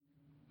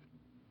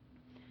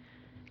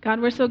God,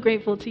 we're so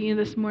grateful to you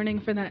this morning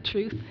for that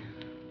truth.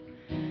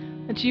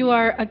 That you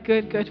are a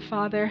good, good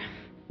Father.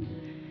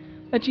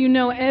 That you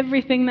know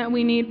everything that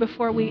we need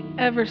before we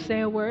ever say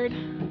a word.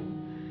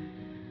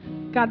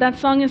 God, that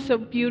song is so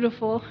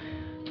beautiful.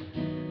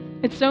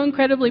 It so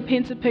incredibly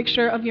paints a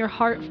picture of your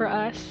heart for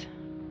us.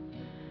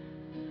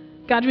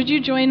 God, would you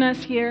join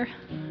us here?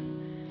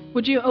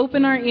 Would you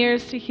open our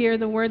ears to hear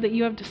the word that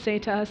you have to say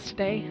to us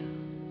today?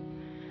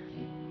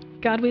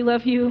 God, we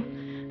love you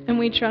and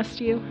we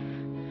trust you.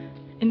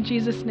 In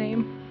Jesus'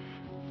 name,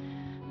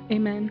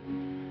 amen.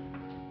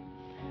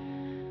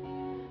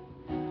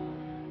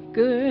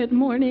 Good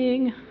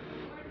morning.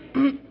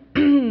 So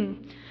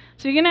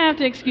you're going to have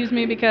to excuse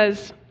me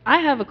because I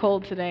have a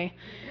cold today.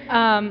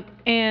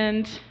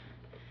 And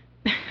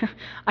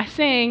I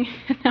sang,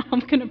 and now I'm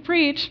going to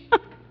preach.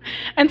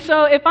 And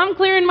so if I'm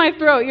clearing my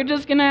throat, you're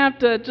just going to have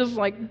to just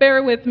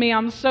bear with me.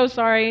 I'm so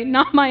sorry.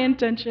 Not my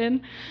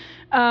intention.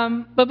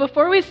 But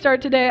before we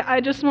start today,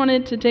 I just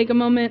wanted to take a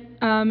moment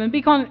and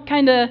be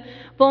kind of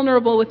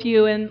vulnerable with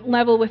you and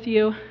level with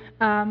you.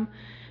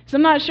 So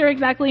I'm not sure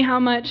exactly how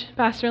much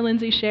Pastor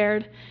Lindsay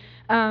shared.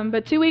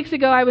 But 2 weeks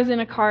ago, I was in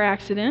a car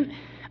accident.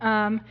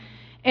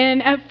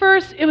 And at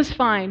first, it was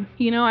fine.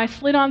 I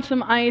slid on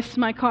some ice.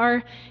 My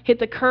car hit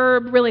the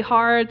curb really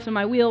hard, so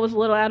my wheel was a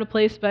little out of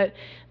place, but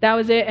that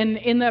was it. And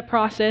in that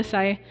process,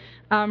 I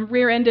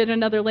rear-ended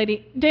another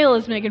lady. Dale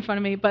is making fun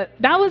of me, but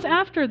that was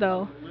after,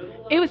 though.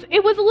 It was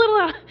a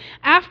little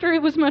after.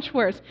 It was much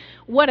worse.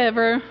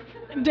 Whatever.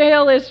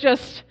 Dale is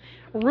just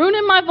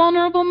ruining my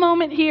vulnerable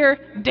moment here.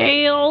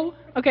 Dale.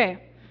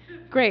 Okay,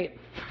 great.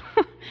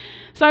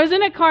 So I was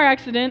in a car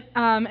accident,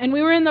 and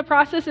we were in the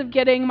process of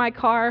getting my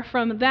car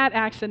from that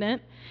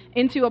accident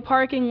into a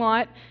parking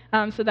lot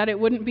so that it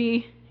wouldn't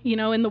be,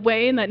 in the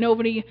way and that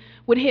nobody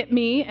would hit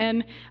me.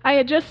 And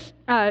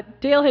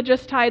Dale had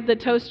just tied the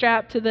tow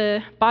strap to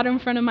the bottom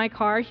front of my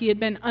car. He had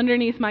been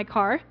underneath my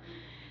car.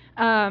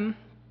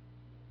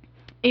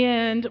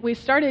 And we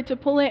started to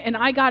pull it, and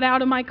I got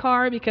out of my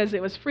car because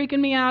it was freaking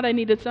me out. I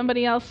needed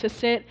somebody else to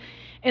sit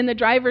in the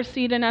driver's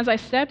seat. And as I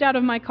stepped out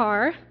of my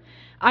car,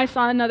 I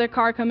saw another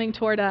car coming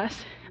toward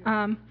us.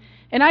 And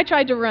I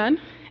tried to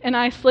run, and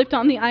I slipped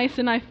on the ice,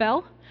 and I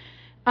fell.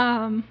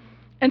 And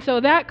so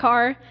that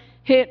car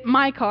hit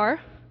my car,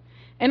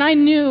 and I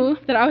knew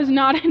that I was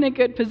not in a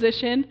good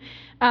position.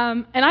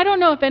 And I don't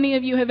know if any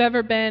of you have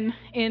ever been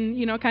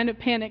in, kind of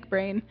panic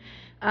brain.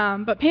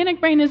 But panic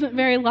brain isn't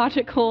very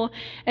logical,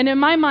 and in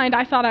my mind,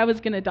 I thought I was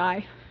going to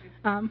die.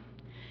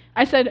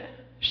 I said,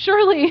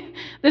 surely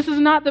this is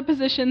not the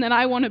position that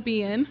I want to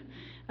be in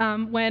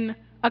when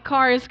a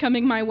car is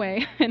coming my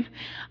way. And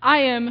I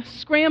am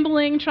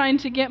scrambling, trying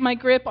to get my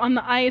grip on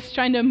the ice,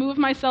 trying to move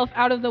myself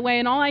out of the way,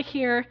 and all I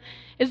hear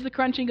is the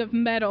crunching of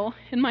metal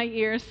in my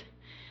ears.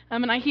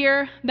 And I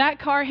hear that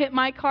car hit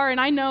my car, and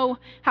I know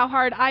how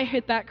hard I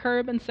hit that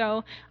curb, and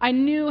so I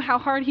knew how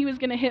hard he was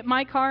going to hit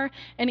my car,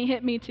 and he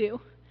hit me too.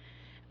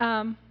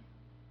 And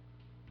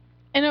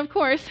of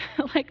course,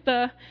 like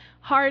the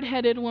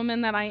hard-headed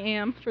woman that I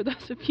am, for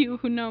those of you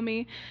who know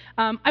me,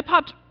 I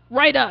popped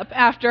right up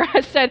after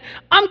I said,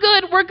 I'm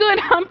good, we're good,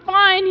 I'm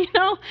fine,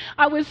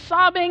 I was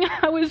sobbing,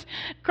 I was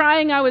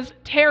crying, I was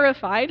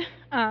terrified,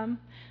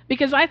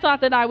 because I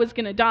thought that I was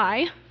going to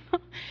die.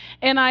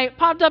 And I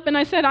popped up and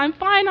I said, I'm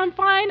fine,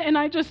 and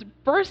I just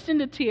burst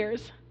into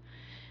tears.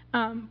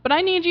 But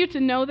I need you to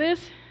know this,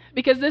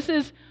 because this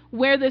is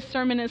where this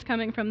sermon is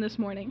coming from this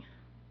morning.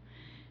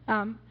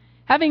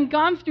 Having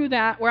gone through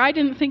that, where I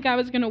didn't think I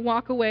was going to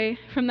walk away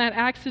from that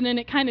accident,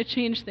 it kind of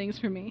changed things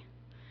for me.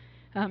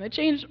 It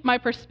changed my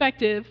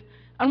perspective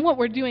on what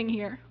we're doing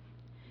here.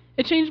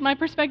 It changed my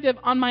perspective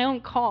on my own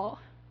call.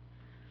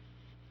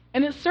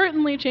 And it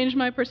certainly changed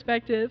my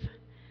perspective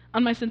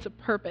on my sense of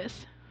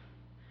purpose.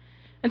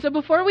 And so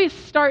before we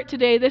start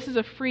today, this is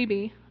a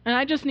freebie, and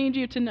I just need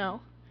you to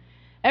know,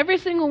 every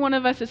single one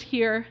of us is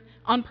here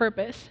on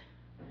purpose.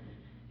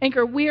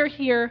 Anchor, we are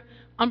here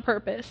on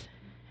purpose.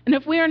 And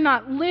if we are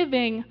not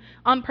living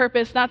on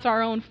purpose, that's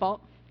our own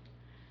fault.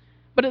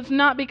 But it's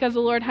not because the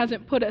Lord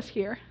hasn't put us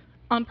here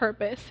on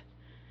purpose.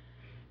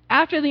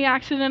 After the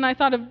accident, I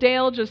thought of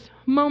Dale just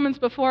moments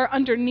before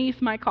underneath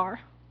my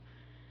car.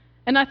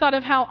 And I thought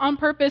of how on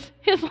purpose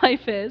his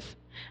life is.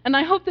 And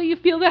I hope that you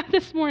feel that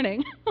this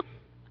morning.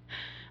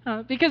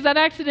 Because that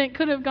accident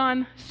could have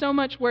gone so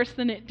much worse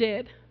than it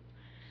did.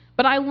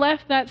 But I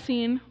left that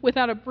scene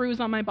without a bruise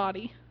on my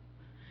body.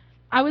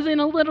 I was in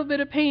a little bit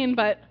of pain,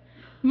 but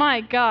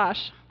my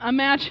gosh,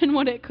 imagine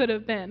what it could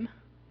have been.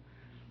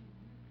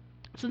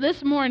 So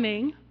this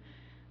morning,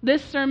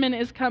 this sermon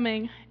is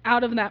coming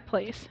out of that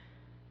place.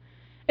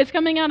 It's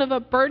coming out of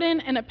a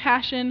burden and a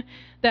passion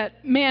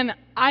that, man,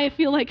 I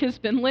feel like has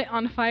been lit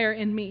on fire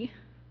in me.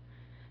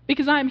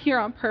 Because I'm here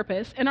on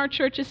purpose, and our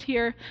church is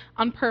here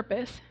on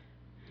purpose.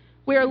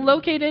 We are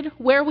located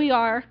where we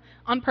are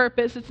on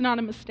purpose. It's not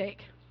a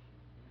mistake.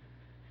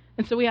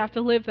 And so we have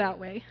to live that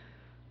way.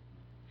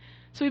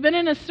 So we've been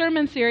in a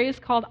sermon series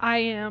called I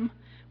Am,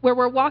 where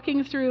we're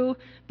walking through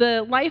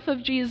the life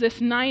of Jesus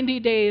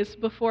 90 days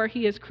before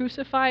he is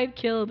crucified,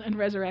 killed, and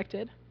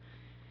resurrected.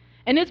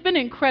 And it's been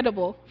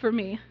incredible for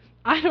me.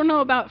 I don't know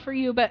about for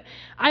you, but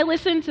I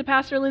listened to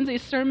Pastor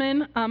Lindsay's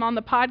sermon on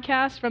the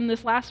podcast from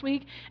this last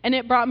week, and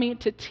it brought me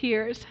to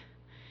tears.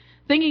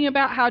 Thinking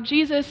about how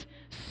Jesus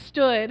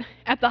stood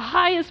at the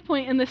highest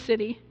point in the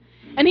city,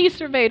 and he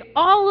surveyed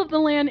all of the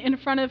land in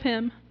front of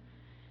him.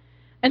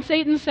 And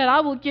Satan said,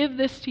 I will give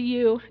this to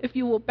you if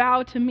you will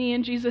bow to me.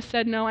 And Jesus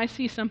said, no, I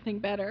see something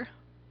better.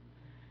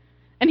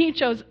 And he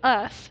chose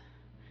us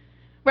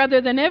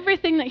rather than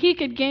everything that he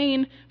could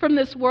gain from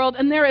this world.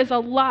 And there is a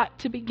lot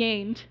to be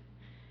gained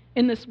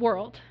in this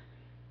world,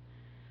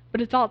 but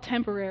it's all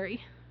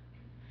temporary.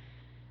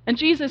 And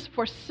Jesus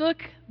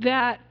forsook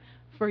that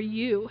for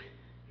you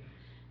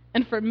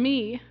and for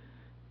me.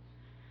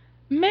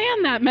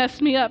 Man, that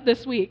messed me up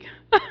this week.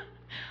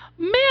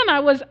 Man, I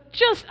was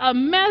just a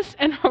mess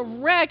and a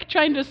wreck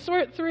trying to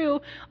sort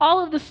through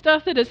all of the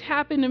stuff that has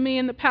happened to me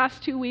in the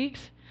past 2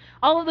 weeks,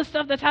 all of the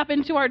stuff that's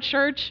happened to our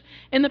church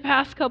in the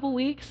past couple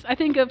weeks. I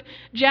think of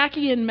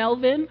Jackie and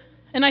Melvin,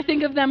 and I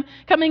think of them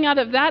coming out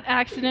of that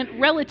accident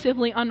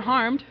relatively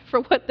unharmed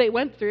for what they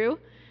went through,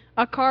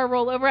 a car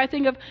rollover. I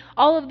think of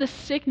all of the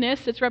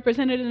sickness that's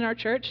represented in our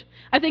church.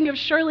 I think of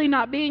Shirley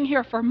not being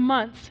here for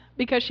months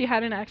because she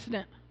had an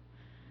accident.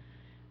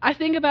 I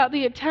think about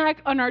the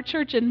attack on our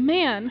church, and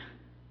man,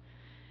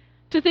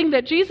 to think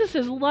that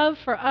Jesus' love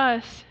for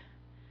us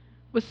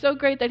was so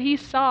great that he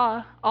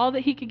saw all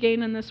that he could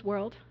gain in this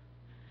world,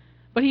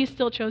 but he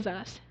still chose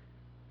us.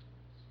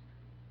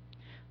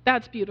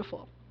 That's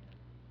beautiful.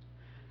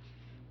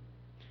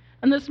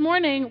 And this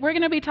morning, we're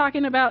going to be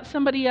talking about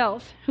somebody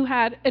else who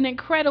had an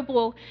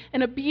incredible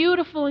and a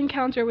beautiful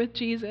encounter with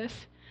Jesus.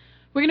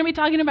 We're going to be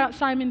talking about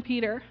Simon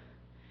Peter,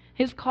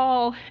 his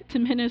call to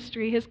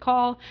ministry, his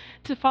call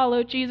to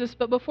follow Jesus.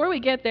 But before we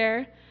get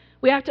there,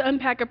 we have to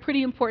unpack a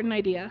pretty important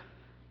idea.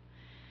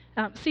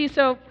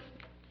 So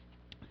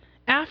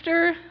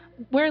after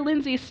where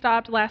Lindsay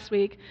stopped last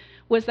week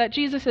was that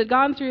Jesus had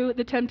gone through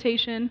the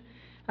temptation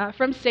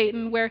from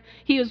Satan, where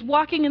he was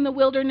walking in the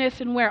wilderness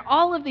and where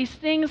all of these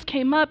things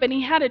came up, and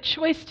he had a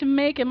choice to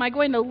make. Am I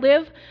going to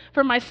live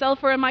for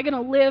myself, or am I going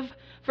to live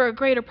for a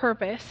greater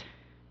purpose?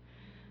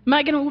 Am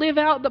I going to live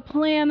out the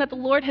plan that the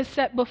Lord has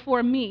set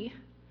before me?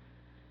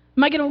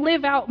 Am I going to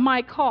live out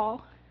my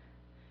call?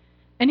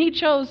 And he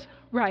chose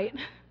right.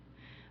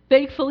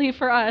 Thankfully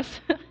for us,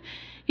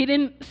 he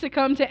didn't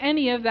succumb to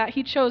any of that.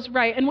 He chose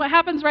right. And what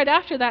happens right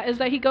after that is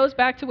that he goes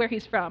back to where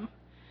he's from.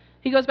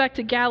 He goes back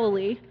to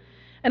Galilee.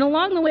 And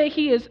along the way,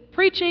 he is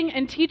preaching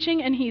and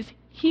teaching, and he's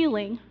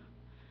healing.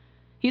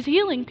 He's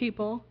healing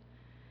people.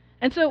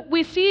 And so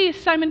we see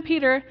Simon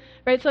Peter,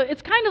 right? So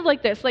it's kind of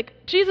like this. Like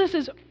Jesus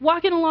is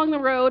walking along the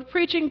road,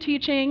 preaching,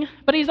 teaching,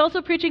 but he's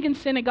also preaching in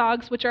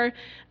synagogues, which are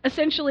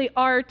essentially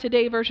our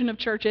today version of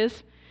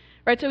churches,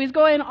 right? So he's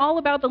going all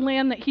about the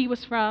land that he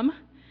was from.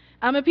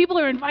 And people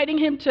are inviting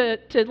him to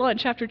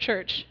lunch after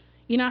church.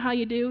 You know how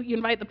you do? You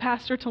invite the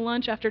pastor to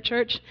lunch after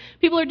church.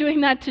 People are doing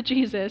that to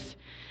Jesus.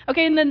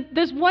 Okay, and then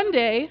there's one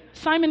day,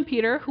 Simon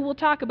Peter, who we'll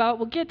talk about,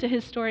 we'll get to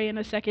his story in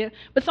a second,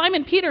 but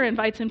Simon Peter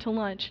invites him to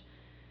lunch.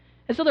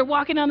 And so they're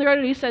walking down the road,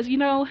 and he says,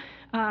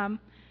 kind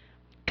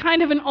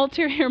of an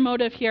ulterior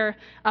motive here.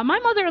 My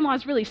mother-in-law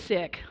is really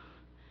sick.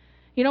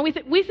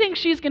 We think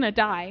she's going to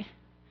die.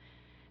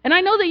 And I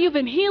know that you've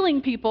been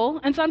healing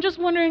people, and so I'm just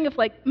wondering if,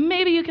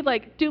 maybe you could,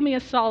 do me a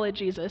solid,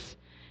 Jesus.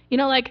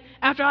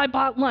 After I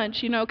bought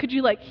lunch, could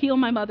you, heal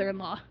my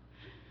mother-in-law?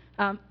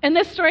 And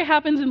this story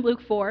happens in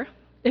Luke 4,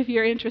 if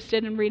you're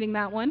interested in reading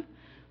that one.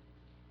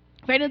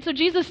 Right, and so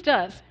Jesus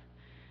does.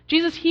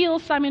 Jesus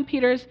heals Simon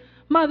Peter's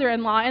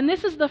mother-in-law, and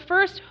this is the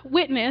first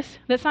witness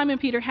that Simon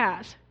Peter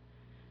has.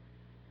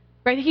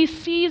 Right, he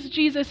sees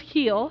Jesus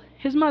heal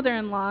his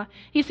mother-in-law.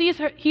 He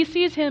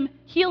sees him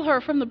heal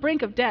her from the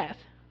brink of death,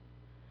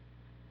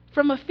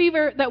 from a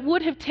fever that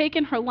would have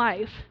taken her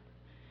life,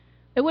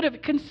 that would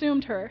have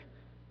consumed her.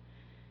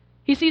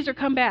 He sees her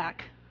come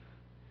back.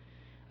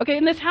 Okay,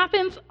 and this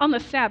happens on the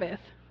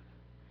Sabbath.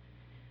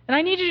 And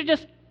I need you to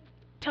just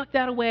tuck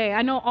that away.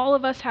 I know all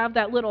of us have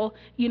that little,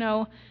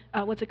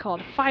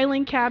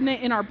 filing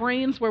cabinet in our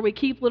brains where we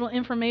keep little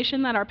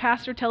information that our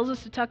pastor tells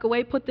us to tuck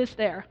away. Put this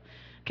there.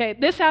 Okay,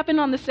 this happened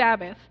on the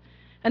Sabbath.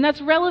 And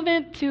that's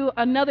relevant to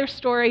another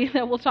story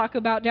that we'll talk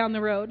about down the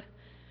road.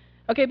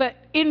 Okay, but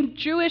in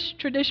Jewish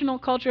traditional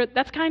culture,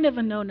 that's kind of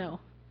a no-no.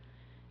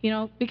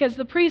 Because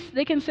the priests,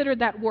 they considered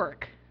that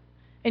work.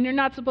 And you're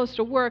not supposed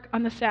to work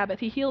on the Sabbath.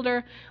 He healed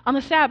her on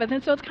the Sabbath.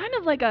 And so it's kind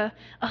of like a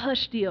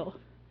hush deal.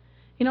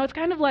 It's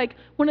kind of like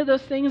one of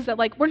those things that,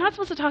 we're not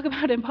supposed to talk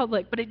about in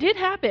public, but it did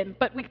happen,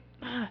 but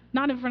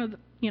not in front of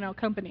the,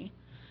 company.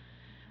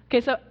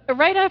 Okay, so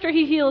right after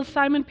he heals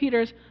Simon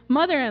Peter's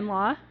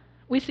mother-in-law,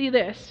 we see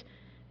this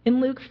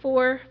in Luke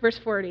 4, verse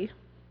 40.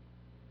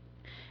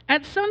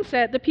 At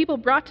sunset, the people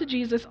brought to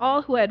Jesus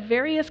all who had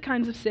various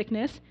kinds of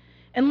sickness,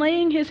 and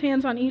laying his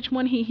hands on each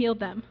one, he healed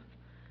them.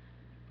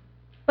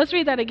 Let's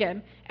read that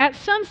again. At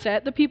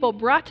sunset, the people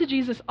brought to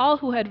Jesus all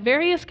who had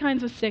various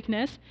kinds of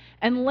sickness,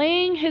 and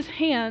laying his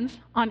hands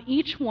on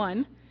each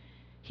one,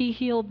 he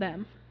healed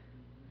them.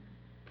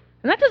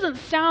 And that doesn't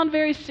sound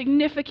very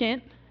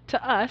significant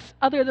to us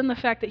other than the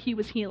fact that he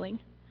was healing.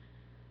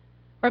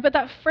 Right? But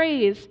that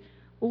phrase,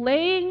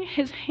 laying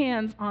his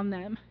hands on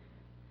them,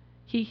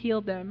 he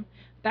healed them,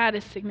 that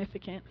is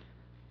significant.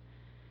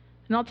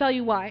 And I'll tell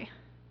you why.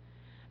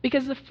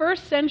 Because the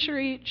first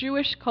century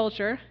Jewish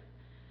culture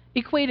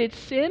equated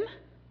sin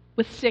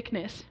with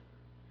sickness.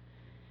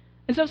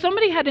 And so if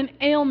somebody had an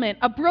ailment,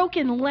 a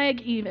broken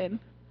leg even,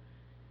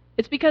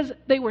 it's because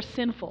they were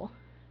sinful.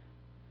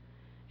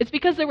 It's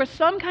because there was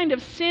some kind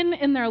of sin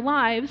in their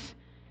lives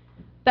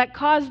that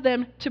caused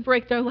them to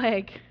break their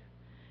leg.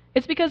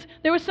 It's because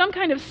there was some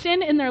kind of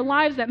sin in their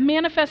lives that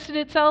manifested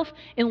itself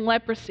in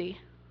leprosy.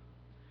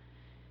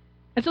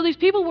 And so these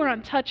people were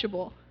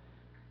untouchable.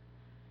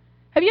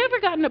 Have you ever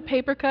gotten a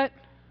paper cut?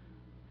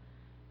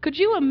 Could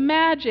you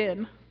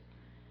imagine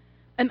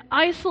an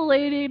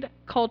isolated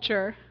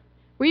culture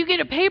where you get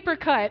a paper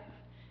cut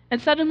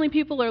and suddenly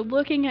people are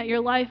looking at your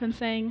life and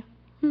saying,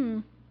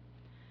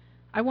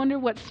 I wonder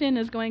what sin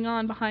is going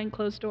on behind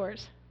closed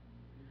doors.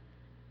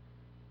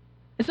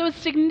 And so it's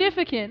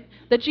significant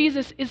that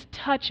Jesus is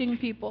touching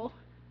people,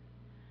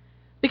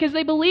 because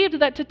they believed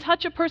that to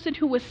touch a person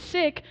who was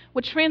sick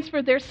would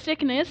transfer their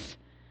sickness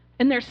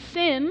and their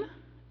sin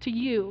to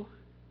you.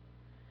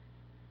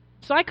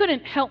 So I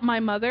couldn't help my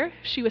mother.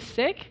 She was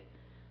sick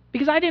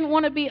because I didn't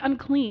want to be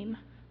unclean.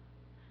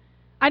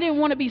 I didn't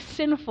want to be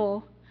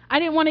sinful. I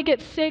didn't want to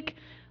get sick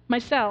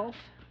myself.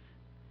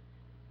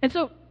 And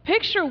so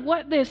picture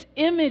what this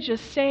image is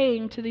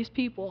saying to these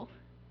people.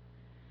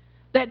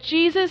 That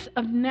Jesus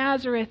of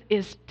Nazareth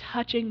is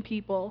touching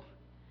people.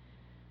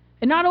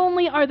 And not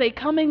only are they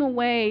coming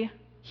away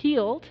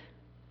healed,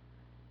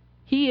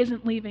 he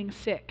isn't leaving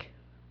sick.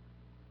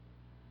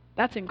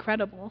 That's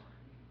incredible.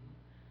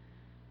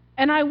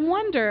 And I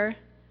wonder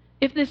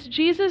if this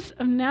Jesus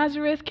of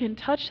Nazareth can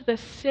touch the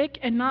sick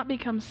and not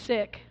become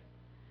sick,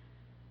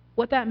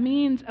 what that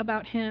means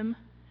about him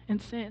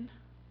and sin.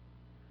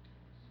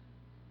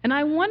 And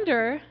I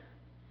wonder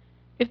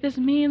if this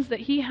means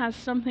that he has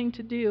something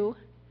to do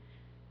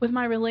with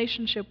my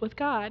relationship with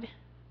God.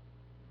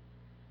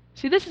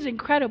 See, this is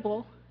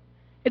incredible.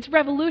 It's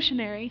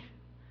revolutionary.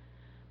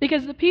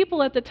 Because the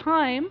people at the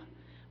time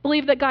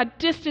believed that God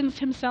distanced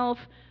himself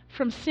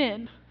from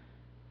sin.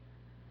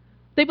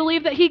 They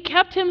believed that he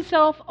kept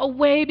himself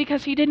away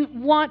because he didn't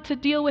want to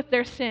deal with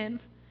their sin.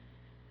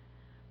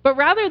 But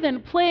rather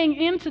than playing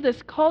into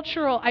this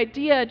cultural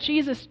idea,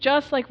 Jesus,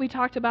 just like we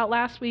talked about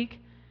last week,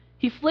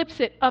 he flips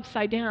it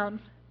upside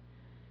down.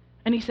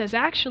 And he says,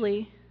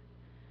 actually,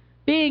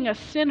 being a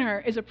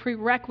sinner is a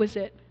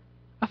prerequisite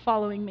of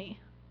following me.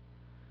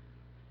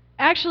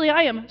 Actually,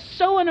 I am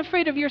so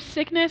unafraid of your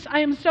sickness, I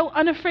am so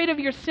unafraid of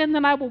your sin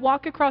that I will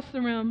walk across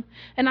the room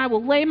and I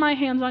will lay my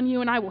hands on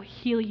you and I will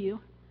heal you.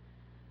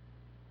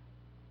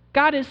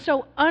 God is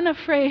so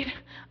unafraid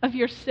of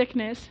your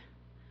sickness,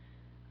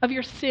 of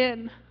your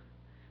sin,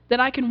 that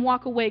I can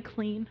walk away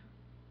clean.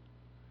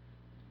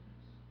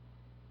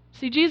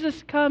 See,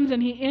 Jesus comes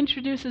and he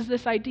introduces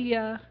this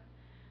idea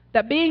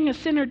that being a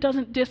sinner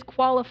doesn't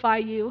disqualify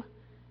you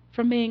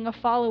from being a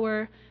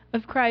follower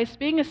of Christ.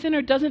 Being a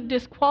sinner doesn't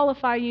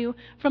disqualify you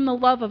from the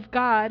love of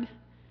God.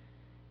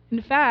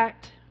 In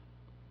fact,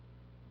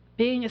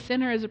 being a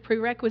sinner is a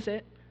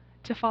prerequisite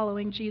to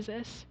following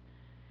Jesus.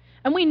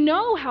 And we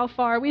know how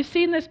far, we've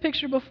seen this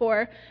picture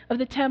before of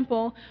the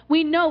temple.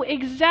 We know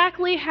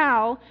exactly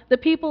how the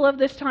people of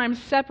this time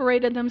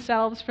separated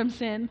themselves from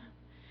sin.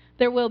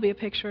 There will be a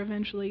picture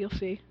eventually, you'll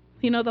see.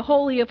 You know, the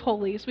Holy of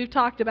Holies. We've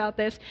talked about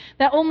this.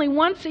 That only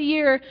once a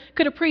year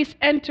could a priest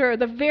enter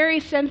the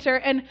very center.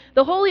 And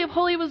the Holy of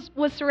Holies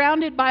was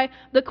surrounded by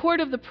the court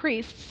of the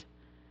priests.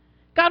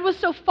 God was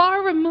so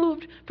far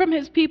removed from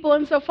his people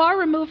and so far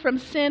removed from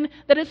sin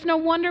that it's no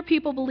wonder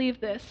people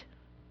believe this.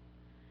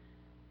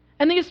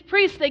 And these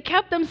priests, they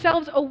kept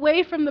themselves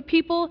away from the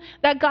people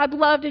that God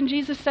loved. And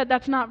Jesus said,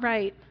 that's not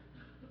right.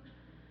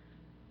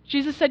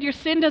 Jesus said, your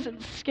sin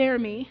doesn't scare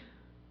me.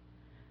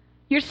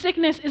 Your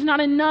sickness is not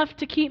enough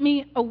to keep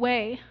me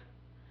away.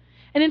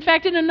 And in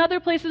fact, in another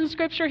place in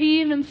Scripture,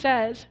 he even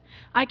says,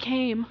 I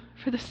came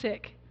for the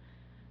sick.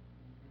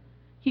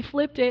 He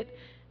flipped it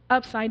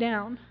upside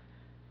down.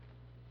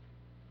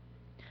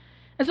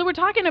 And so we're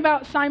talking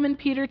about Simon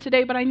Peter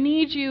today, but I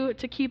need you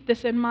to keep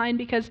this in mind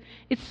because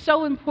it's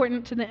so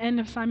important to the end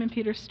of Simon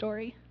Peter's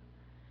story.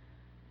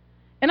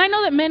 And I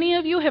know that many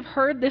of you have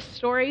heard this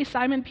story,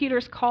 Simon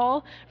Peter's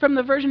call, from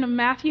the version of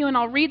Matthew, and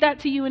I'll read that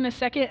to you in a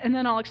second, and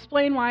then I'll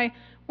explain why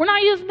we're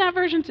not using that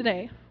version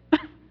today.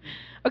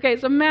 Okay,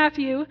 so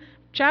Matthew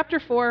chapter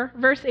 4,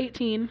 verse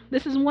 18.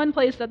 This is one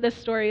place that this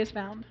story is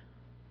found.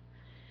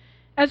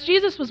 As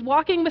Jesus was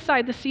walking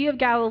beside the Sea of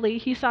Galilee,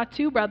 he saw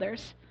two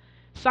brothers,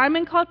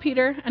 Simon called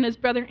Peter and his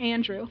brother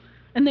Andrew,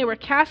 and they were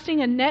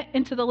casting a net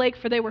into the lake,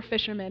 for they were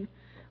fishermen.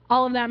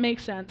 All of that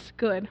makes sense.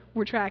 Good,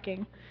 we're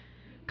tracking.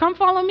 Come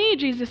follow me,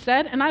 Jesus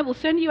said, and I will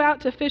send you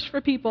out to fish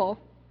for people.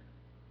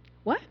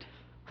 What?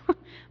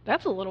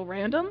 That's a little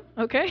random,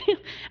 okay?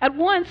 At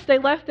once they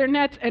left their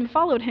nets and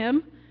followed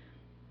him.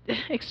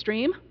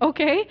 Extreme,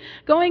 okay?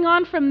 Going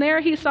on from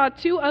there, he saw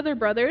two other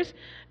brothers,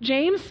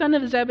 James, son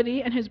of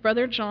Zebedee, and his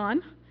brother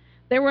John.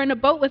 They were in a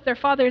boat with their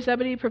father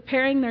Zebedee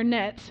preparing their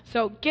nets,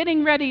 so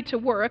getting ready to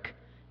work,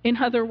 in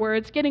other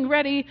words, getting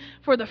ready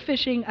for the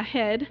fishing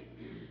ahead.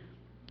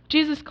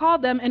 Jesus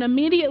called them, and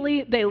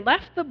immediately they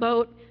left the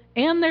boat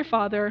and their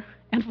father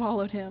and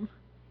followed him.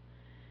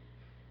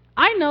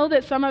 I know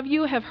that some of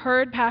you have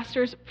heard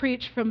pastors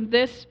preach from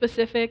this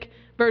specific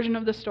version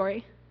of the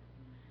story.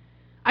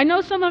 I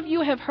know some of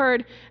you have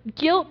heard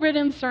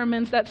guilt-ridden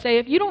sermons that say,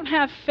 if you don't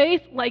have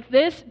faith like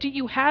this, do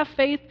you have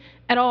faith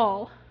at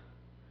all?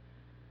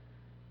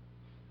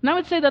 And I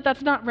would say that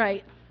that's not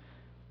right.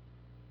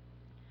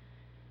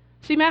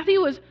 See, Matthew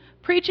was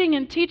preaching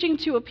and teaching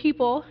to a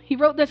people. He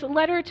wrote this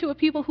letter to a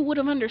people who would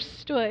have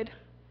understood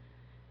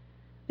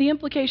the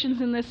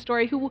implications in this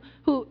story,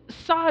 who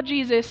saw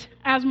Jesus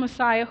as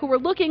Messiah, who were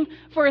looking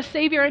for a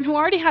Savior, and who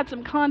already had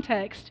some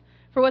context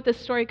for what this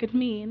story could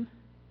mean.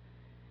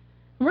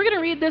 We're going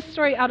to read this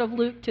story out of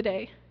Luke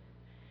today.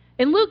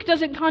 And Luke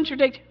doesn't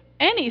contradict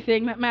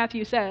anything that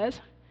Matthew says.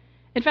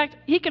 In fact,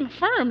 he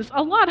confirms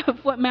a lot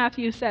of what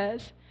Matthew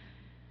says.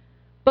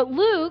 But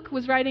Luke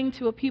was writing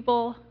to a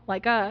people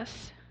like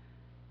us.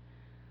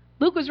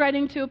 Luke was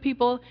writing to a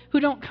people who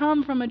don't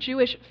come from a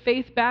Jewish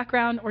faith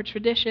background or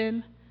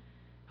tradition,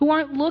 who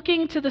aren't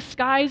looking to the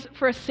skies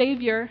for a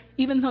Savior,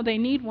 even though they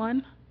need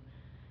one.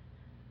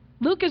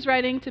 Luke is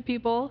writing to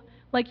people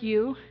like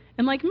you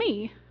and like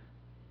me.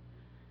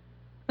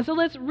 And so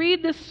let's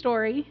read this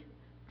story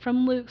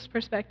from Luke's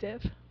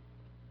perspective.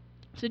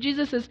 So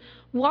Jesus is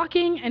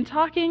walking and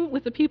talking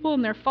with the people,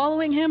 and they're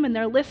following him, and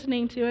they're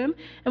listening to him.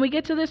 And we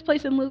get to this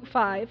place in Luke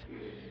 5.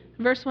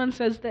 Verse 1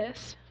 says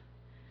this.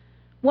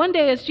 One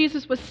day as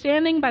Jesus was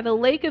standing by the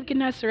lake of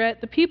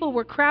Gennesaret, the people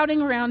were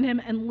crowding around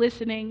him and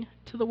listening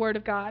to the word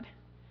of God.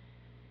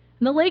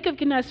 And the lake of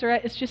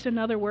Gennesaret is just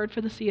another word for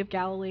the Sea of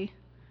Galilee.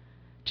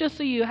 Just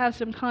so you have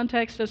some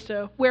context as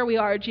to where we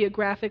are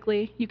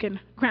geographically, you can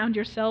ground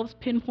yourselves,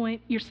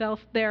 pinpoint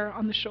yourself there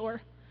on the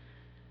shore.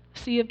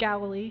 Sea of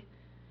Galilee.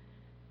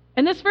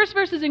 And this first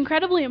verse is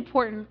incredibly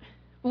important.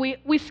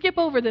 We skip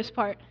over this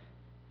part.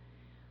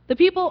 The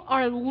people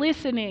are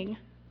listening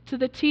to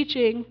the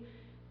teaching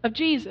of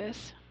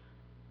Jesus.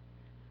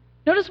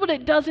 Notice what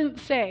it doesn't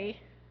say.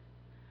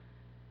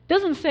 It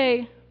doesn't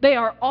say they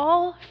are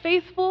all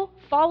faithful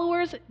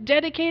followers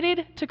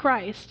dedicated to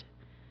Christ.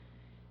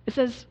 It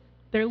says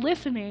they're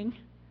listening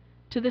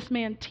to this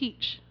man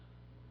teach.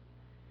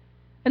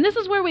 And this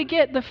is where we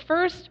get the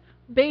first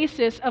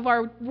basis of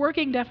our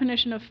working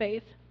definition of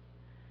faith.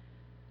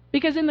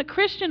 Because in the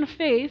Christian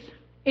faith,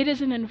 it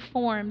is an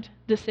informed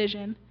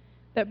decision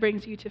that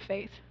brings you to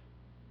faith.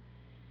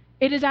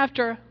 It is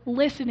after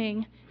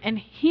listening and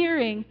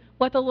hearing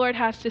what the Lord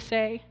has to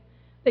say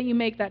that you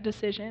make that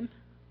decision.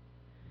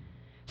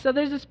 So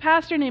there's this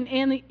pastor named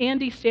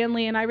Andy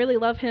Stanley, and I really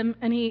love him,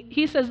 and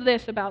he says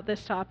this about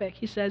this topic.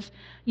 He says,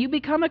 you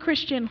become a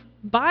Christian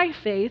by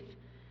faith.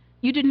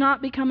 You do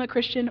not become a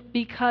Christian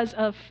because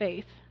of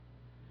faith.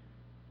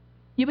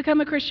 You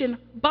become a Christian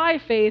by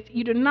faith.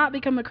 You do not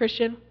become a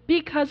Christian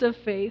because of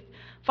faith.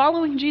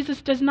 Following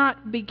Jesus does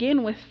not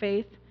begin with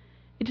faith.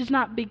 It does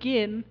not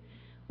begin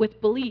with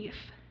belief.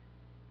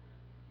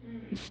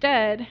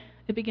 Instead,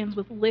 it begins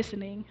with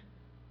listening.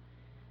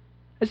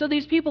 And so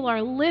these people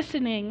are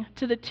listening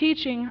to the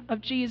teaching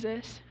of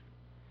Jesus.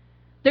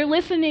 They're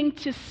listening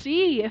to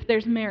see if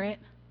there's merit.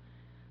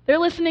 They're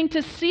listening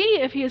to see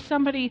if he is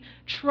somebody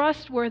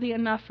trustworthy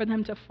enough for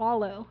them to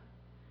follow.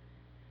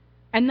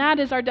 And that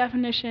is our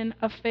definition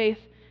of faith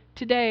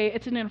today.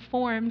 It's an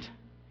informed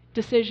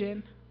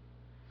decision.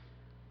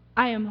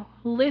 I am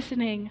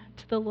listening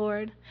to the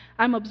Lord.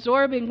 I'm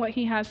absorbing what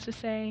he has to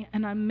say,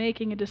 and I'm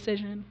making a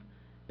decision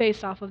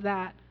based off of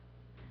that.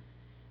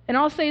 And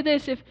I'll say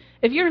this, if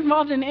you're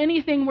involved in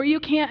anything where you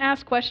can't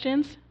ask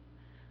questions,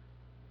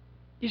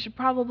 you should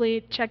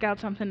probably check out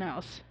something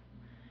else.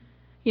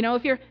 You know,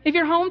 if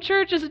your home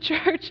church is a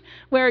church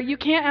where you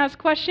can't ask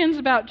questions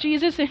about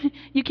Jesus and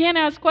you can't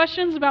ask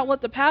questions about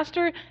what the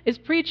pastor is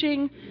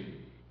preaching,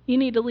 you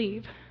need to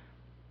leave.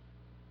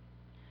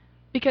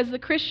 Because the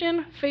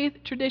Christian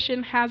faith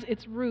tradition has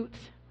its roots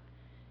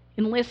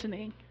in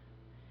listening,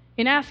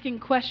 in asking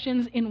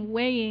questions, in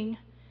weighing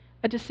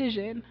a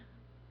decision.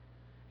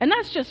 And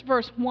that's just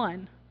verse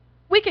 1.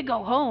 We could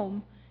go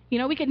home. You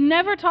know, we could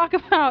never talk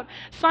about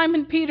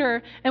Simon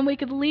Peter and we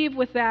could leave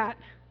with that.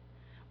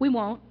 We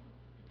won't.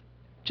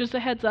 Just a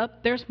heads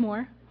up, there's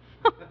more.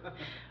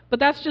 But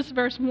that's just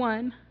verse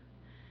 1.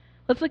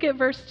 Let's look at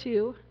verse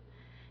 2.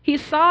 He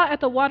saw at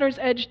the water's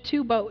edge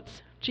 2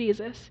 boats,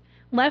 Jesus,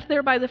 left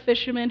there by the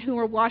fishermen who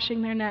were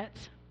washing their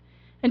nets.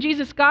 And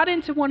Jesus got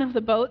into one of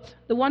the boats,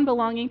 the one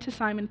belonging to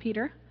Simon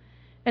Peter,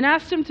 and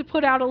asked him to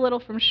put out a little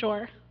from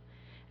shore.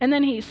 And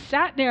then he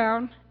sat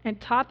down and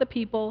taught the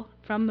people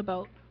from the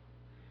boat.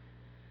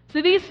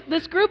 So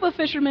this group of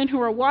fishermen who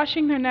were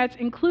washing their nets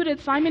included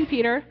Simon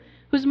Peter,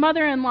 whose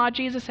mother-in-law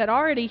Jesus had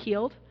already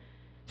healed.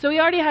 So he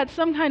already had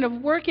some kind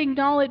of working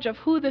knowledge of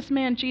who this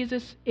man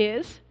Jesus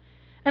is.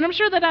 And I'm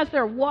sure that as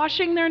they're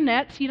washing their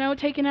nets, you know,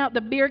 taking out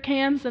the beer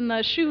cans and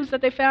the shoes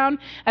that they found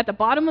at the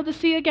bottom of the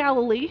Sea of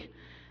Galilee,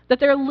 that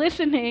they're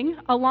listening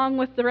along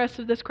with the rest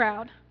of this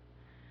crowd,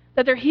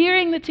 that they're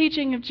hearing the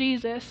teaching of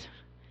Jesus,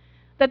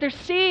 that they're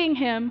seeing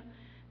him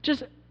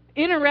just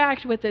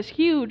interact with this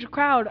huge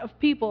crowd of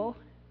people.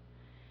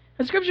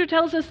 And Scripture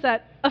tells us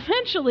that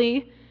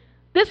eventually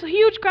this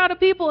huge crowd of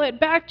people had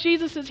backed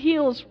Jesus'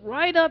 heels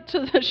right up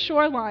to the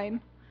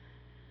shoreline.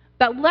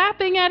 That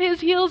lapping at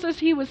his heels as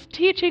he was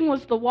teaching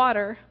was the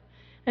water.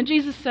 And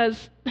Jesus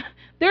says,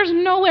 there's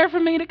nowhere for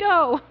me to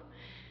go.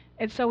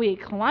 And so he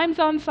climbs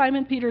on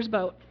Simon Peter's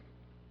boat.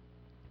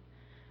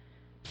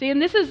 See, and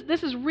this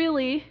is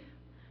really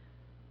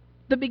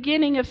the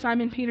beginning of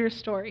Simon Peter's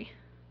story.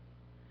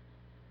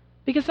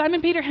 Because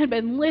Simon Peter had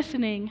been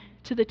listening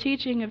to the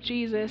teaching of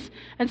Jesus.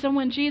 And so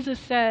when Jesus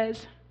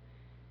says,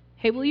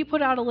 hey, will you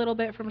put out a little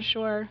bit from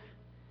shore?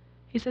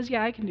 He says,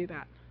 yeah, I can do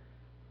that.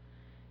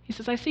 He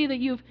says, I see that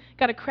you've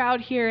got a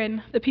crowd here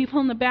and the people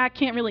in the back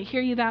can't really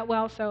hear you that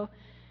well, so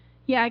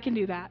yeah, I can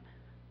do that.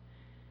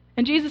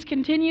 And Jesus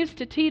continues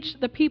to teach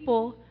the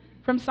people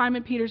from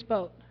Simon Peter's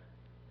boat.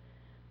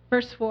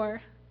 Verse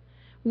 4,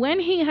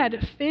 when he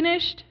had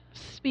finished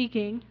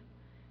speaking,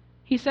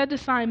 he said to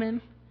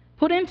Simon,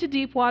 put into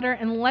deep water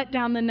and let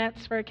down the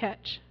nets for a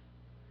catch.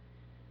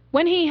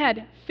 When he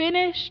had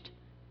finished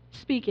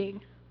speaking.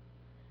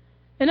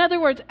 In other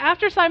words,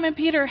 after Simon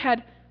Peter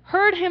had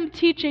heard him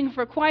teaching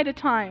for quite a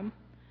time,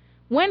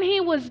 when he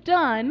was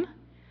done,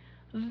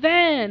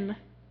 then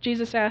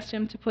Jesus asked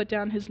him to put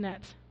down his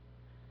nets.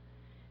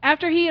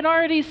 After he had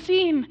already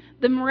seen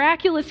the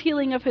miraculous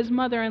healing of his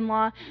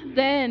mother-in-law,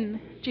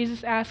 then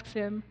Jesus asks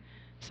him,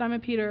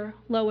 Simon Peter,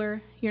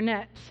 lower your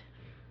nets.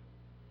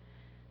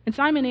 And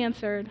Simon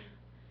answered,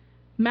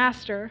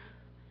 Master,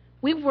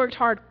 we've worked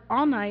hard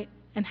all night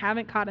and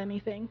haven't caught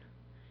anything,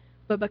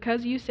 but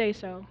because you say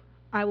so,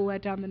 I will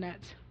let down the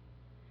nets.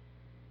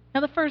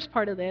 Now the first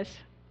part of this,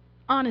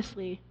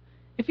 honestly,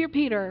 if you're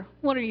Peter,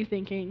 what are you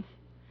thinking?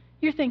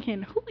 You're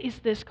thinking, who is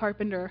this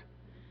carpenter?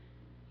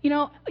 You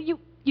know,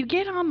 you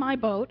get on my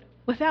boat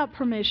without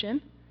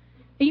permission,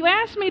 and you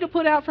ask me to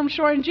put out from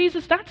shore, and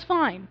Jesus, that's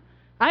fine.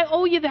 I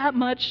owe you that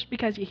much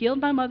because you healed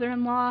my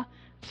mother-in-law.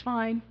 It's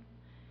fine.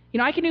 You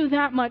know, I can do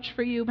that much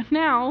for you, but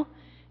now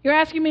you're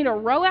asking me to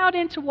row out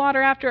into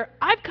water after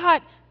I've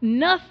caught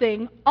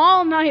nothing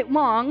all night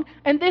long,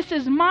 and this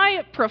is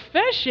my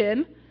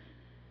profession.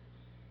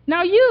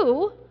 Now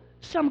you,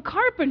 some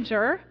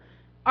carpenter,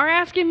 are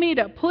asking me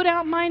to put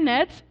out my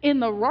nets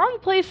in the wrong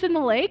place in the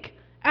lake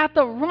at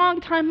the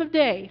wrong time of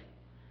day.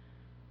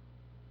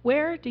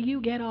 Where do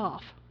you get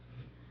off?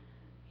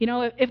 You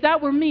know, if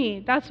that were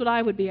me, that's what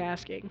I would be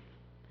asking.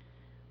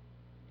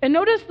 And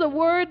notice the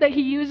word that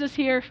he uses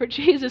here for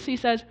Jesus. He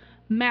says,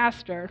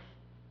 Master.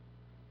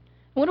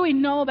 What do we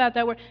know about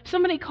that word? If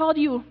somebody called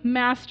you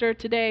Master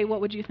today,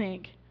 what would you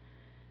think?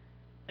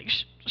 Like,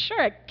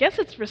 sure, I guess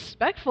it's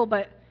respectful,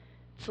 but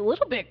it's a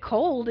little bit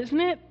cold, isn't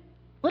it?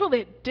 A little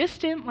bit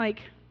distant,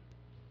 like,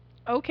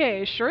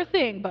 okay, sure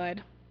thing,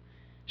 bud.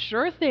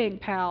 Sure thing,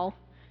 pal.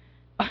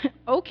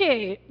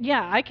 Okay,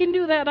 yeah, I can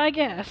do that, I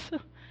guess.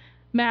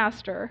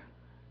 Master,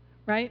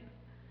 right?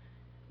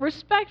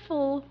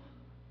 Respectful,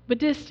 but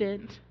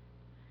distant.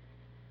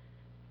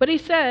 But he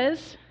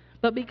says,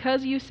 but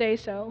because you say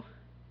so,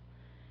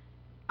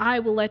 I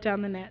will let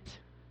down the nets.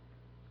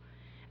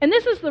 And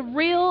this is the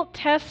real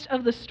test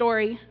of the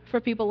story for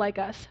people like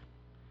us.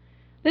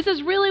 This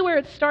is really where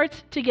it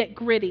starts to get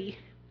gritty.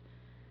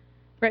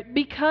 Right?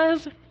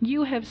 Because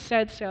you have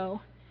said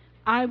so,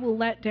 I will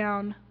let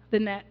down the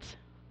nets.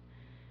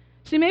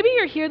 See, maybe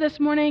you're here this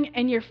morning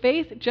and your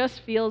faith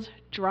just feels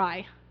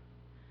dry.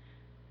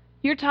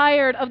 You're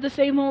tired of the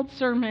same old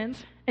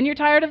sermons, and you're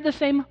tired of the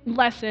same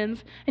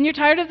lessons, and you're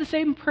tired of the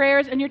same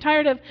prayers, and you're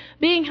tired of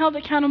being held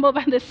accountable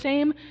by the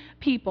same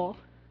people.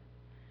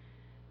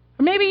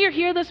 Or maybe you're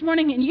here this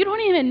morning and you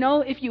don't even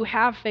know if you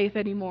have faith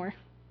anymore.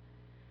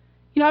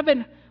 You know, I've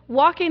been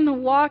walking the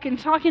walk and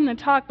talking the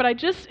talk, but I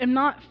just am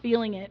not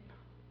feeling it.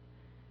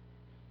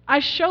 I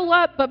show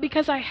up, but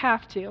because I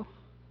have to.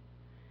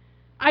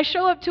 I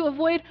show up to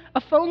avoid a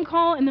phone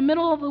call in the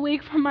middle of the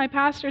week from my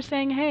pastor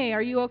saying, hey,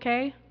 are you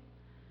okay?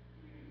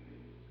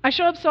 I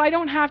show up so I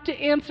don't have to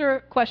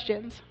answer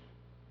questions.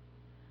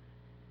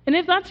 And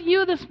if that's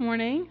you this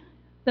morning,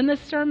 then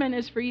this sermon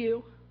is for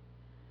you.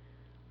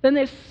 Then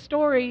this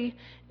story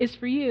is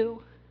for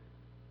you.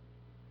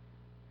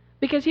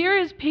 Because here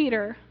is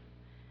Peter,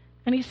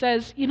 and he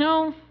says, you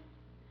know,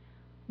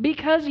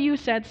 because you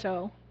said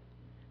so,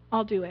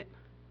 I'll do it.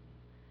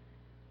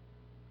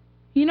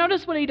 You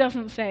notice what he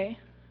doesn't say.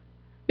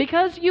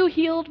 Because you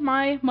healed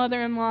my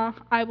mother-in-law,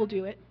 I will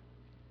do it.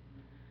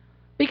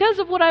 Because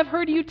of what I've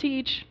heard you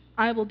teach,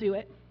 I will do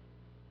it.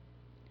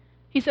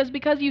 He says,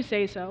 because you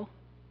say so.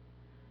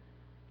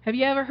 Have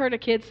you ever heard a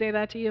kid say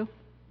that to you?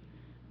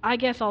 I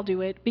guess I'll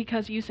do it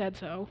because you said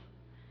so.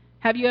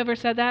 Have you ever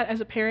said that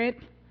as a parent?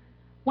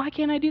 Why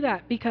can't I do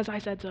that? Because I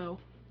said so.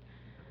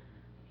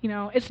 You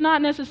know, it's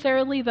not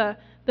necessarily the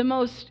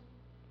most,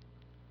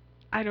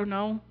 I don't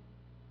know,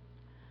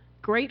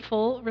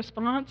 grateful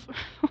response.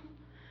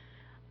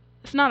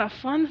 It's not a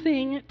fun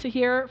thing to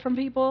hear from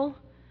people.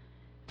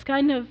 It's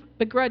kind of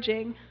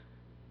begrudging.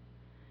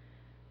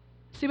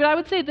 See, but I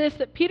would say this,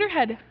 that Peter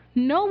had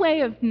no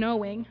way of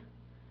knowing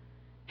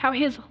how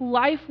his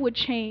life would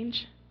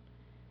change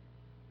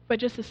by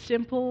just a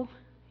simple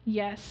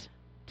yes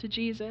to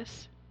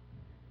Jesus.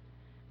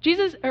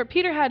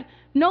 Peter had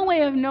no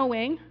way of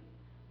knowing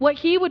what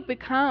he would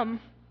become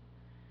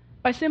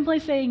by simply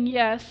saying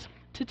yes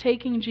to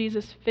taking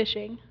Jesus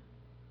fishing.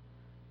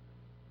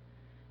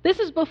 This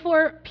is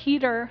before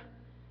Peter,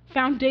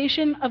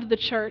 foundation of the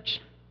church.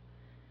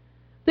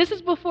 This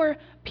is before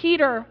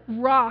Peter,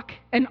 rock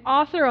and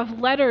author of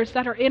letters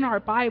that are in our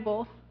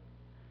Bible.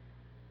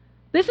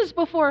 This is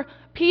before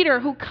Peter,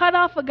 who cut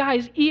off a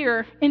guy's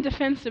ear in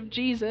defense of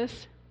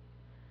Jesus.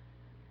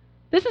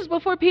 This is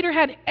before Peter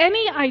had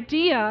any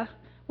idea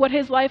what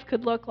his life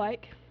could look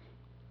like.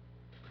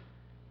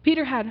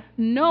 Peter had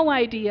no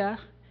idea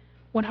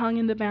what hung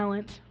in the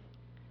balance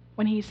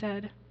when he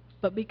said,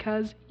 "But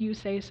because you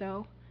say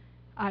so,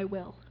 I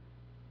will."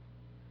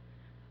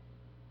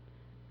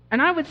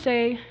 And I would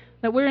say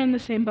that we're in the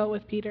same boat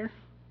with Peter.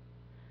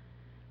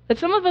 That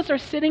some of us are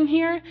sitting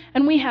here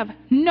and we have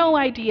no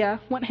idea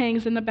what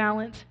hangs in the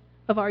balance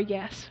of our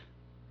yes.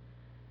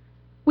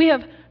 We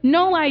have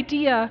no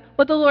idea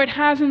what the Lord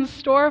has in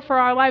store for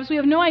our lives. We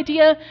have no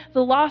idea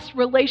the lost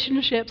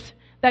relationships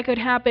that could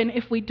happen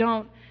if we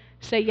don't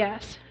say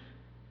yes.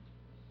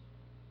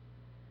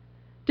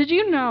 Did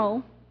you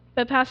know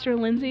that Pastor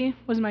Lindsay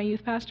was my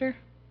youth pastor?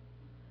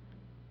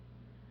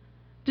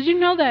 Did you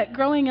know that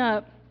growing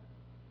up,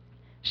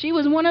 she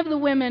was one of the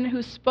women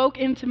who spoke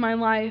into my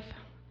life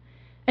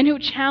and who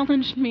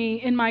challenged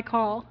me in my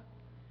call?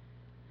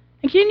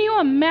 And can you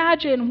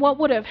imagine what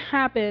would have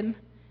happened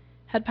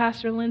had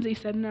Pastor Lindsay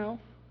said no?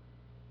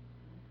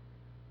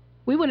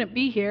 We wouldn't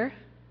be here.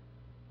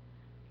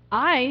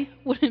 I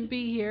wouldn't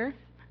be here.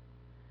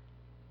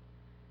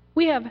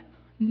 We have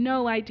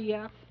no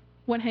idea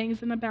what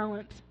hangs in the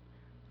balance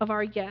of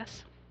our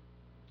yes.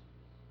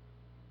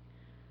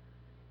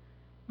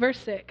 Verse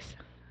 6.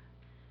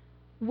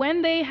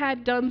 When they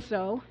had done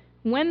so,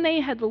 when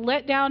they had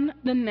let down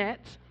the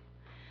nets,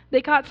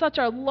 they caught such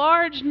a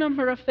large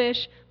number of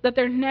fish that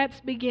their nets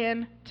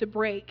began to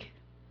break.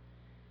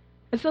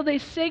 And so they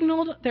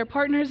signaled their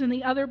partners in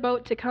the other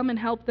boat to come and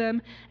help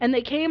them, and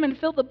they came and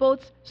filled the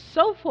boats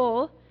so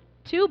full,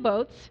 2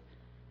 boats,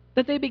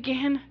 that they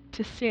began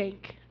to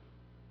sink.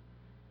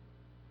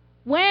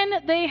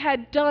 When they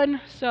had done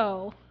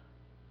so,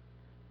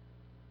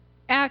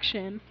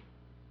 action.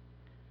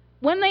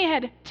 When they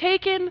had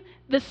taken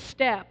the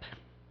step,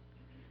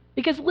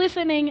 because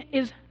listening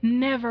is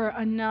never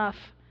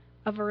enough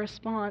of a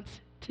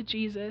response to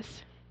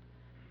Jesus.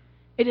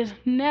 It is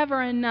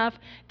never enough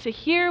to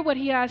hear what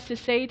he has to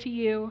say to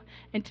you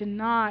and to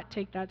not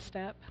take that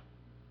step.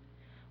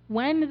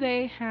 When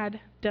they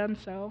had done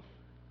so,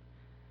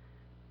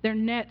 their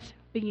nets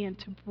began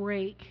to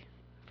break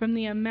from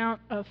the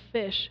amount of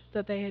fish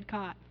that they had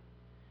caught.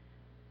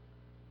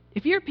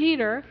 If you're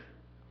Peter,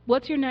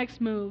 what's your next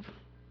move?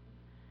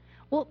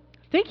 Well,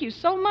 thank you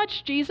so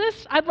much,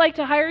 Jesus. I'd like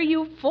to hire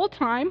you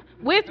full-time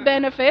with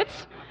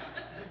benefits.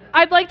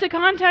 I'd like to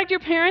contact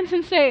your parents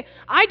and say,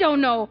 I don't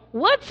know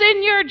what's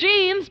in your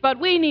genes, but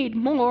we need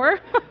more.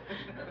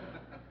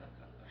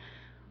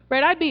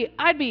 Right?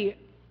 I'd be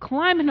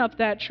climbing up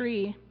that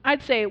tree.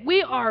 I'd say,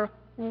 we are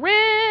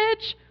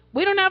rich.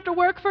 We don't have to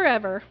work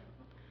forever.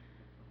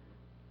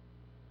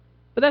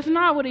 But that's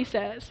not what he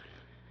says.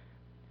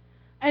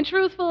 And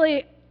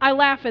truthfully, I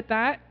laugh at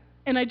that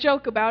and I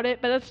joke about it,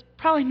 but that's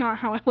probably not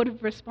how I would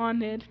have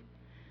responded.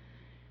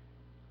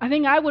 I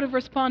think I would have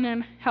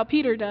responded how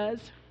Peter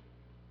does.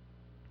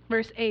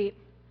 Verse 8.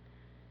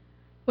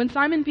 When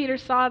Simon Peter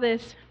saw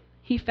this,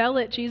 he fell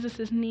at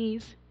Jesus'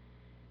 knees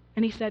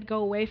and he said, "Go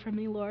away from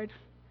me, Lord.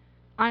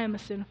 I am a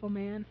sinful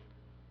man."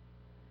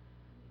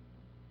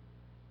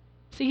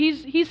 See,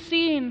 he's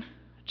seen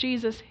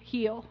Jesus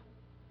heal.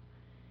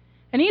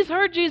 And he's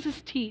heard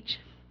Jesus teach.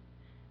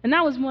 And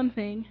that was one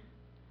thing.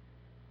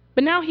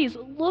 But now he's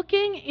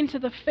looking into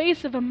the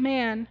face of a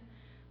man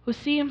who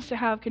seems to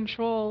have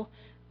control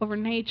over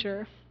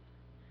nature.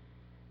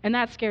 And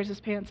that scares his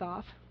pants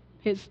off.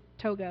 His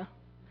toga.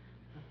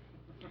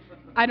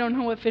 I don't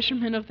know what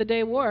fishermen of the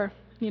day wore.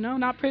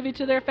 Not privy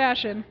to their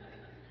fashion.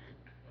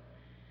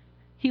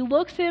 He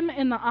looks him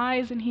in the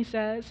eyes and he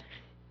says,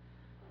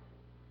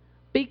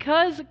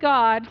 "Because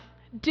God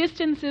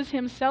distances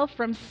himself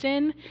from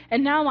sin,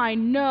 and now I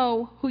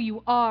know who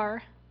you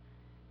are,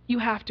 you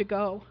have to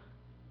go."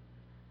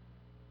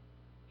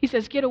 He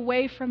says, "Get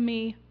away from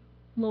me,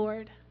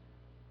 Lord."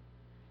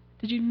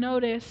 Did you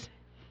notice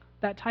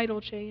that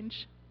title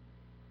change?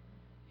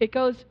 It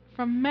goes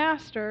from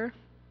master,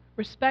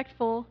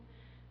 respectful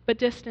but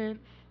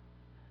distant,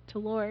 to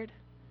Lord,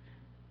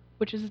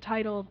 which is a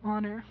title of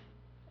honor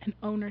and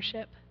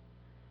ownership.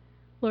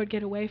 Lord,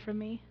 get away from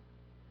me.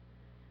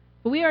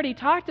 But we already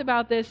talked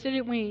about this,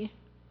 didn't we?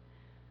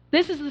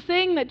 This is the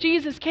thing that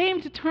Jesus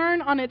came to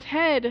turn on its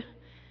head,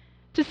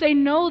 to say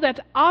no,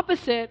 that's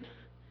opposite.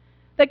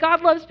 That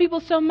God loves people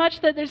so much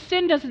that their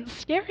sin doesn't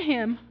scare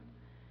him.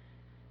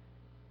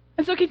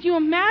 And so can you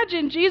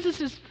imagine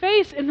Jesus'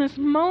 face in this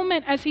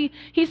moment as he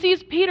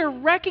sees Peter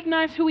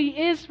recognize who he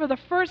is for the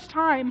first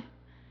time?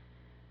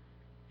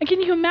 And can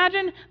you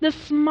imagine the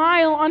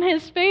smile on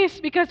his face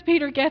because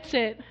Peter gets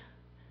it?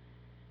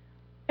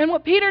 And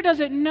what Peter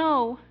doesn't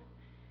know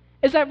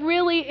is that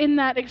really in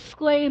that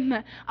exclaim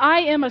that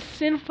I am a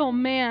sinful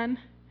man,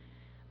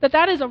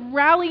 that is a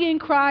rallying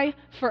cry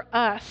for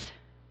us.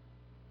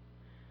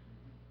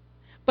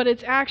 But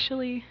it's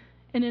actually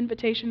an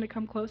invitation to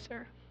come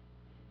closer.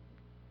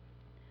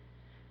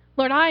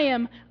 Lord, I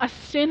am a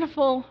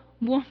sinful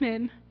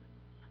woman.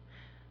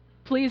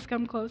 Please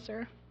come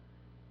closer.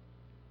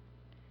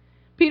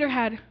 Peter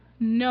had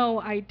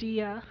no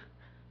idea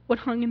what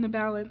hung in the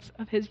balance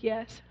of his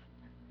yes.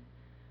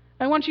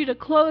 I want you to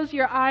close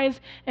your eyes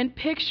and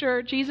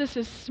picture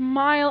Jesus'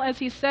 smile as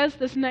he says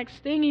this next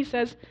thing. He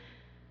says,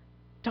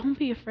 don't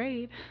be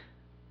afraid.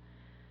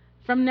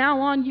 From now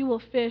on, you will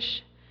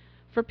fish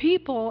for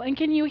people. And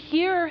can you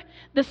hear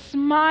the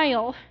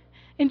smile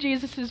in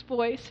Jesus'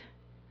 voice?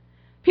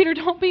 Peter,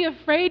 don't be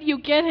afraid. You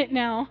get it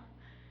now.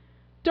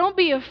 Don't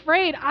be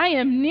afraid. I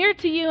am near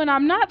to you, and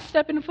I'm not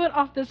stepping foot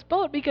off this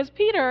boat because,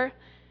 Peter,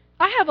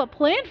 I have a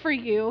plan for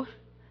you.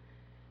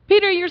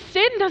 Peter, your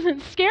sin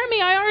doesn't scare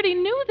me. I already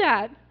knew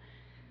that.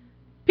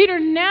 Peter,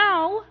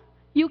 now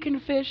you can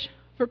fish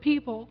for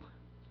people.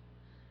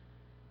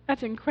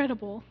 That's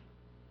incredible.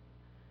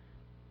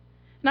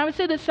 And I would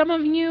say that some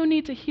of you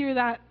need to hear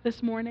that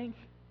this morning.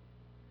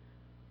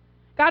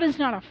 God is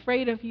not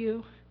afraid of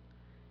you.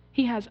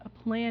 He has a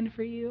plan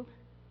for you.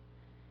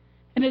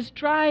 And as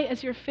dry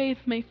as your faith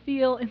may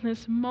feel in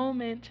this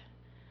moment,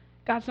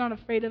 God's not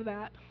afraid of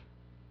that.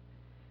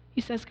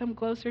 He says, come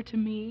closer to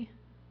me,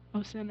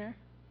 O sinner.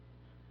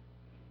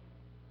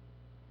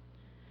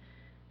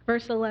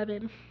 Verse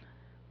 11,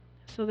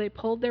 so they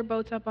pulled their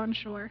boats up on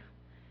shore.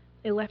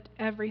 They left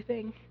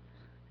everything,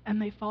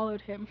 and they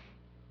followed him.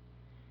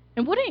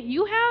 And wouldn't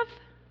you have?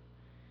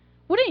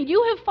 Wouldn't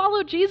you have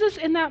followed Jesus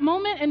in that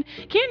moment? And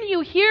can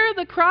you hear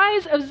the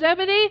cries of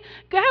Zebedee?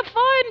 Have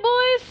fun,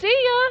 boys.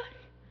 See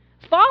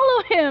ya.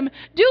 Follow him.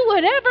 Do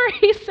whatever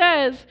he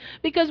says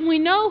because we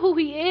know who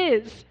he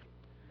is.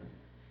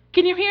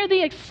 Can you hear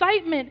the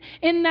excitement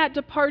in that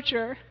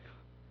departure?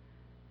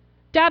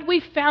 Dad, we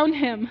found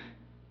him.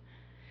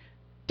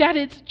 Dad,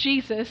 it's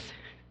Jesus.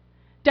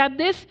 Dad,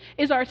 this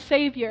is our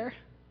Savior.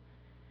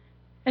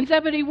 And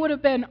Zebedee would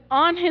have been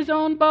on his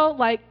own boat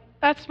like,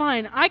 that's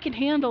fine. I can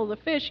handle the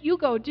fish. You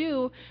go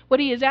do what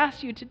he has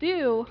asked you to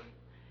do.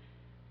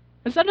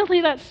 And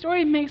suddenly that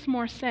story makes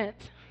more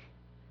sense.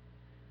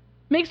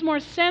 Makes more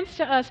sense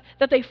to us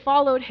that they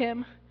followed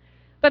him.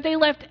 That they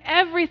left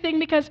everything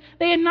because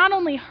they had not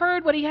only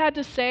heard what he had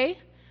to say,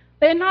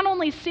 they had not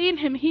only seen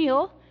him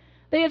heal,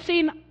 they had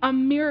seen a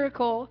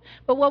miracle.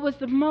 But what was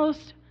the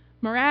most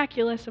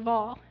miraculous of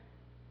all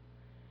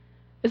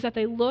is that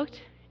they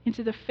looked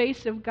into the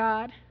face of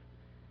God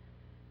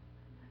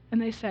and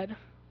they said,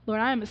 Lord,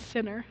 I am a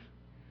sinner.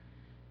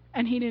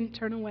 And he didn't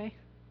turn away.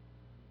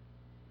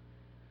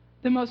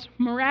 The most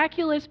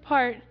miraculous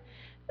part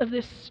of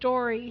this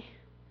story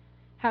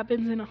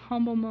happens in a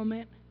humble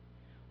moment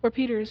where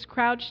Peter is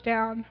crouched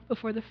down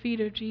before the feet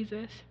of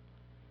Jesus.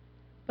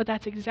 But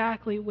that's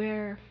exactly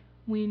where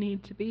we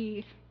need to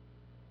be.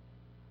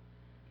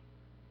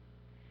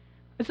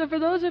 And so for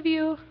those of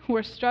you who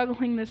are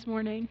struggling this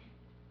morning,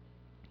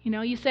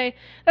 you say,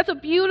 that's a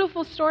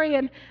beautiful story,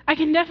 and I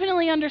can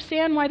definitely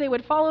understand why they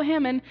would follow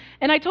him, and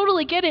I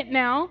totally get it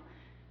now.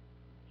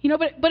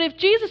 But if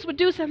Jesus would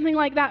do something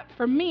like that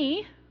for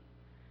me,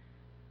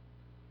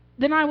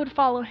 then I would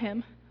follow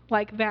him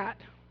like that.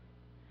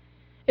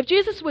 If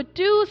Jesus would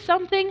do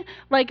something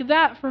like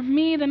that for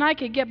me, then I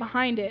could get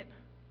behind it.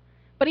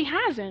 But he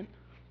hasn't.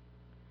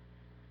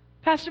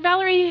 Pastor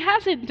Valerie, he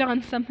hasn't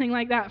done something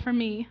like that for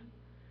me.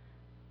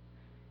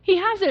 He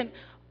hasn't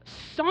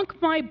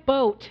sunk my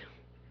boat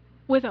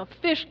with a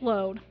fish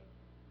load.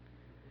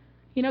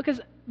 Because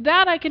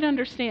that I can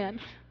understand.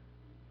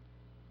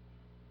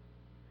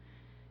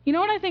 You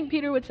know what I think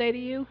Peter would say to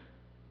you?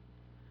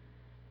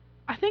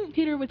 I think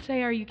Peter would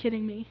say, are you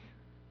kidding me?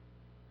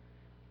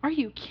 Are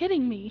you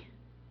kidding me?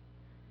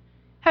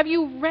 Have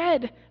you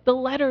read the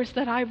letters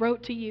that I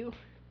wrote to you?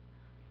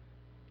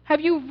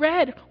 Have you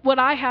read what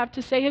I have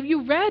to say? Have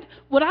you read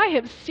what I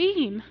have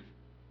seen?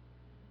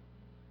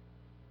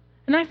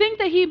 And I think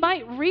that he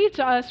might read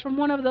to us from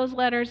one of those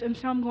letters, and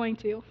so I'm going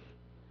to.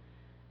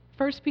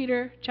 1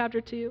 Peter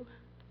chapter 2.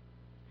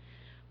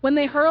 When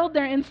they hurled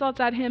their insults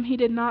at him, he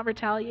did not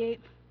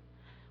retaliate.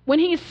 When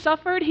he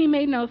suffered, he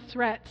made no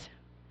threats.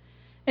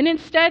 And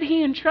instead,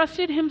 he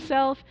entrusted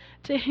himself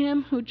to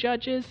him who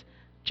judges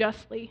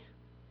justly.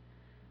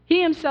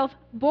 He himself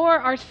bore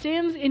our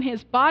sins in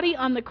his body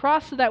on the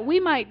cross so that we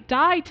might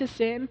die to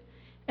sin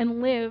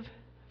and live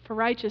for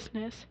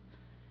righteousness.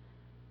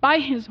 By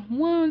his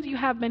wounds you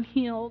have been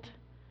healed.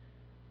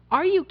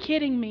 Are you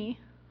kidding me?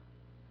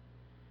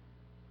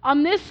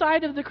 On this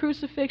side of the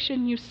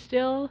crucifixion, you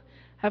still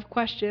have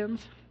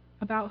questions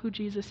about who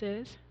Jesus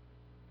is.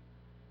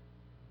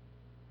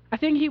 I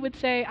think he would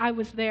say, I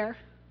was there.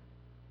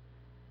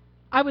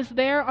 I was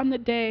there on the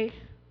day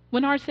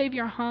when our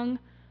Savior hung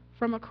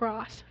from a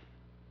cross.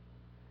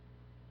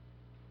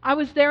 I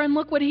was there, and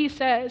look what he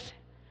says.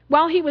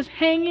 While he was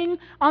hanging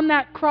on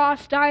that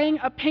cross, dying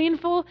a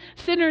painful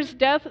sinner's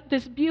death,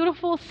 this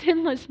beautiful,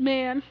 sinless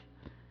man,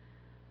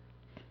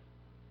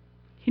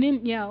 he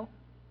didn't yell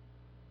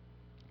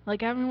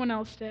like everyone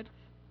else did.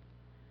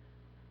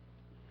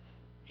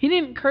 He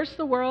didn't curse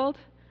the world.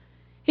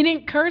 He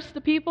didn't curse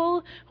the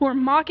people who were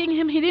mocking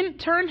him. He didn't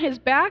turn his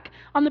back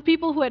on the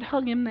people who had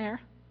hung him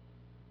there.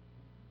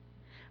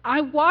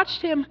 I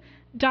watched him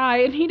die,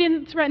 and he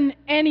didn't threaten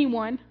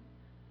anyone.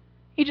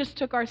 He just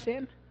took our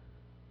sin.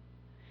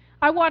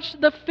 I watched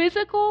the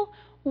physical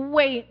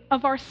weight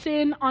of our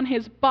sin on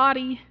his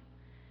body,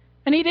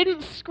 and he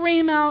didn't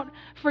scream out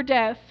for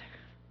death.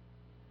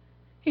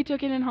 He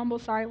took it in humble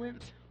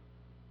silence.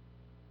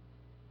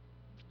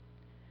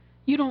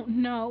 You don't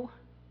know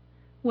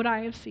what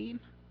I have seen.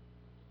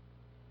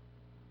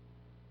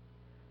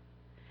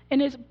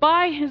 And it's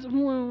by his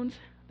wounds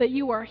that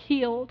you are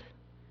healed,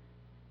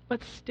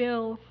 but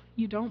still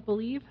you don't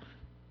believe.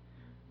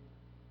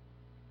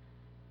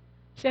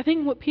 See, I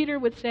think what Peter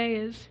would say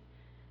is,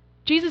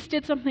 Jesus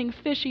did something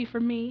fishy for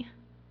me,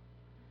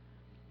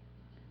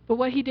 but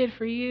what he did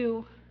for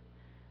you,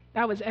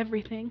 that was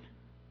everything.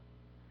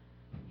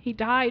 He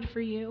died for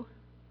you.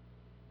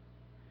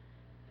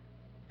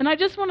 And I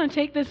just want to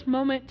take this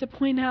moment to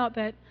point out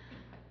that,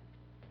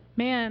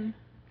 man,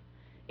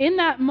 in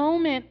that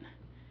moment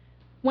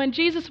when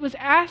Jesus was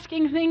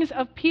asking things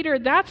of Peter,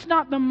 that's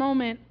not the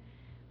moment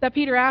that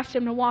Peter asked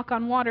him to walk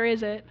on water,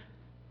 is it?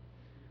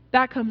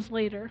 That comes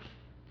later.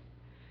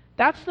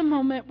 That's the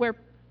moment where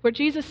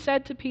Jesus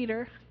said to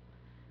Peter,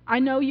 I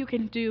know you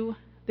can do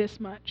this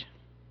much.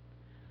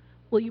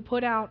 Will you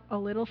put out a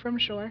little from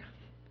shore,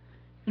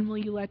 and will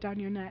you let down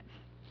your net?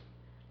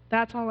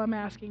 That's all I'm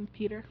asking,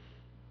 Peter.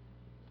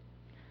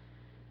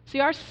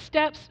 See, our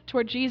steps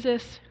toward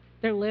Jesus,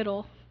 they're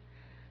little.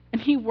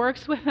 And he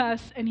works with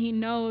us, and he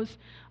knows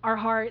our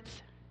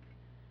hearts.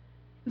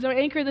 So,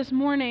 Anchor, this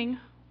morning,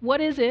 what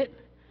is it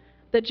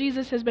that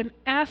Jesus has been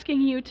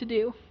asking you to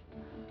do,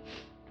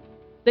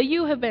 that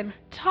you have been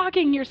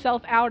talking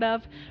yourself out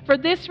of for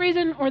this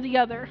reason or the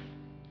other?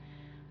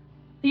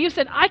 You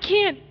said, I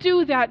can't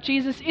do that,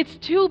 Jesus. It's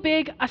too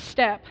big a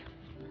step.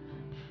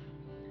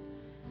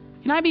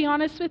 Can I be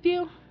honest with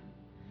you?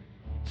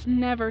 It's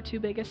never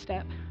too big a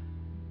step.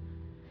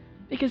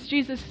 Because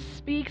Jesus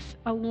speaks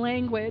a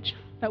language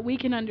that we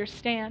can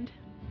understand.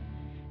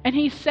 And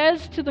he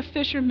says to the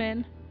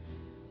fishermen,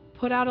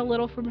 put out a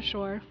little from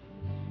shore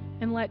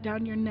and let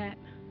down your net.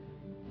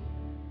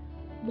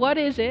 What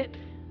is it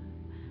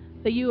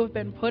that you have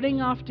been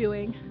putting off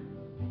doing,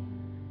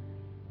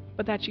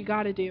 but that you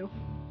got to do?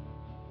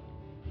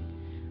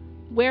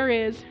 Where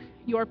is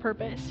your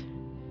purpose?